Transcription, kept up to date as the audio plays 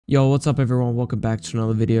Yo, what's up everyone? Welcome back to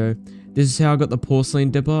another video. This is how I got the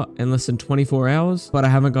porcelain dipper in less than 24 hours, but I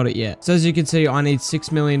haven't got it yet. So as you can see, I need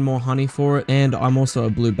 6 million more honey for it, and I'm also a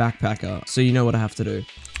blue backpacker, so you know what I have to do.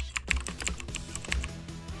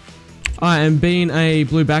 Alright, and being a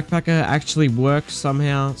blue backpacker actually works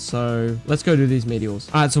somehow, so let's go do these meteors.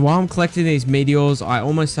 Alright, so while I'm collecting these meteors, I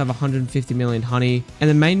almost have 150 million honey, and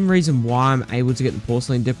the main reason why I'm able to get the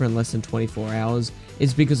porcelain dipper in less than 24 hours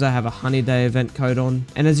is because I have a honey day event code on,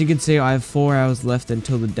 and as you can see, I have 4 hours left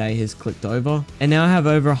until the day has clicked over, and now I have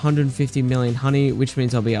over 150 million honey, which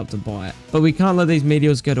means I'll be able to buy it. But we can't let these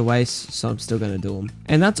meteors go to waste, so I'm still going to do them.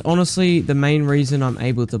 And that's honestly the main reason I'm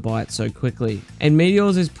able to buy it so quickly. And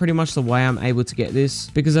meteors is pretty much the way I'm able to get this,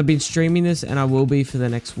 because I've been streaming this and I will be for the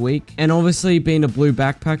next week. And obviously being a blue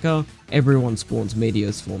backpacker, everyone spawns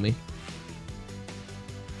meteors for me.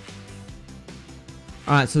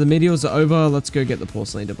 Alright, so the meteors are over. Let's go get the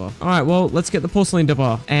porcelain dipper. Alright, well, let's get the porcelain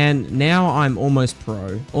dipper. And now I'm almost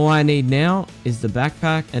pro. All I need now is the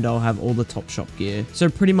backpack and I'll have all the top shop gear. So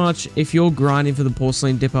pretty much, if you're grinding for the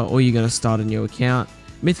porcelain dipper or you're going to start a new account,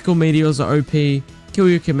 mythical meteors are OP. Kill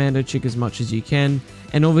your commando chick as much as you can.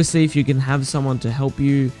 And obviously, if you can have someone to help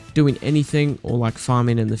you doing anything or like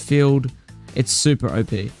farming in the field, it's super OP.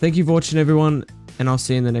 Thank you for watching everyone, and I'll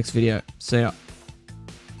see you in the next video. See ya.